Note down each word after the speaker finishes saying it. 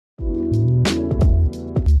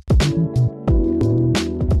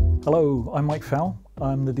Hello, I'm Mike Fowle.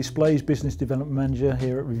 I'm the Displays Business Development Manager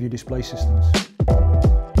here at Review Display Systems.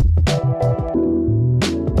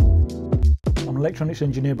 I'm an electronics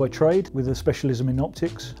engineer by trade with a specialism in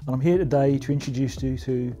optics, and I'm here today to introduce you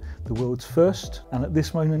to the world's first, and at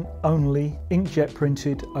this moment only, inkjet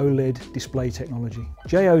printed OLED display technology.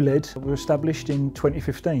 JOLED were established in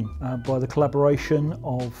 2015 by the collaboration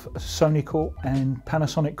of Sony Corp and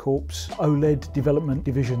Panasonic Corp's OLED development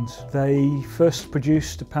divisions. They first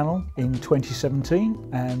produced a panel in 2017,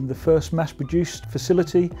 and the first mass-produced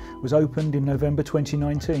facility was opened in November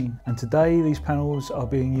 2019. And today these panels are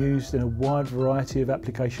being used in a wide variety of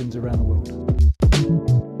applications around the world.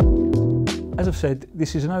 As I've said,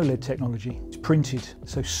 this is an OLED technology. It's printed,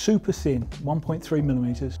 so super thin, 1.3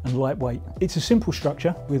 millimeters, and lightweight. It's a simple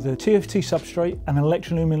structure with a TFT substrate and an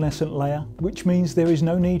electroluminescent layer, which means there is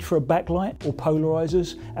no need for a backlight or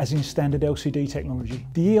polarizers as in standard LCD technology.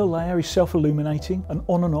 The EL layer is self-illuminating and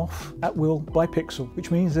on and off at will by pixel,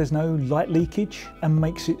 which means there's no light leakage and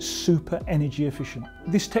makes it super energy efficient.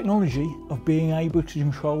 This technology of being able to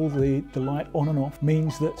control the light on and off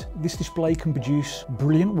means that this display can produce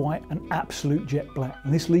brilliant white and absolute jet black,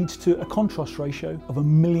 and this leads to a contrast ratio of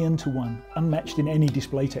 1,000,000:1, unmatched in any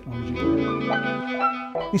display technology.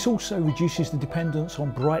 This also reduces the dependence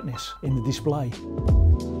on brightness in the display.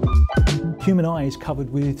 Human eye is covered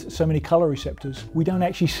with so many colour receptors. We don't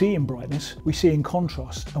actually see in brightness, we see in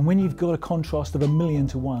contrast. And when you've got a contrast of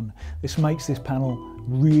 1,000,000:1, this makes this panel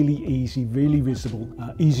really easy, really visible,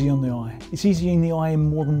 easy on the eye. It's easy in the eye in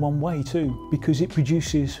more than one way too, because it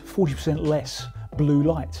produces 40% less blue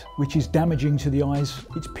light, which is damaging to the eyes.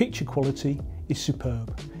 Its picture quality is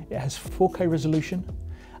superb. It has 4K resolution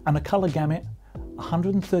and a colour gamut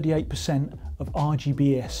 138% of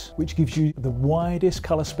RGBS, which gives you the widest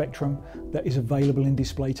colour spectrum that is available in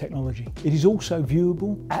display technology. It is also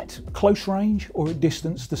viewable at close range or at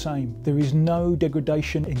distance the same. There is no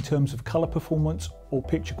degradation in terms of colour performance or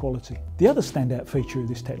picture quality. The other standout feature of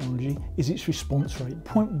this technology is its response rate,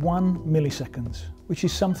 0.1 milliseconds, which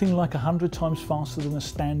is something like 100 times faster than a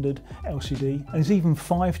standard LCD, and is even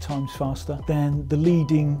 5 times faster than the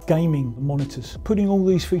leading gaming monitors. Putting all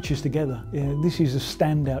these features together, this is a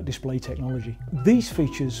standout display technology. These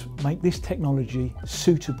features make this technology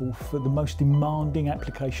suitable for the most demanding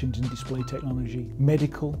applications in display technology: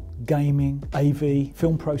 medical, gaming, AV,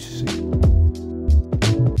 film processing.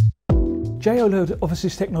 JOLED offers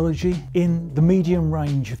this technology in the medium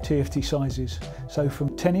range of TFT sizes, so from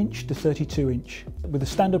 10-inch to 32-inch, with a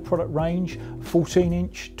standard product range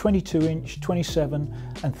 14-inch, 22-inch, 27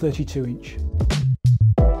 and 32-inch.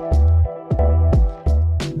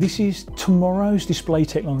 This is tomorrow's display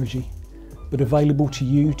technology, but available to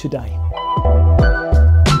you today.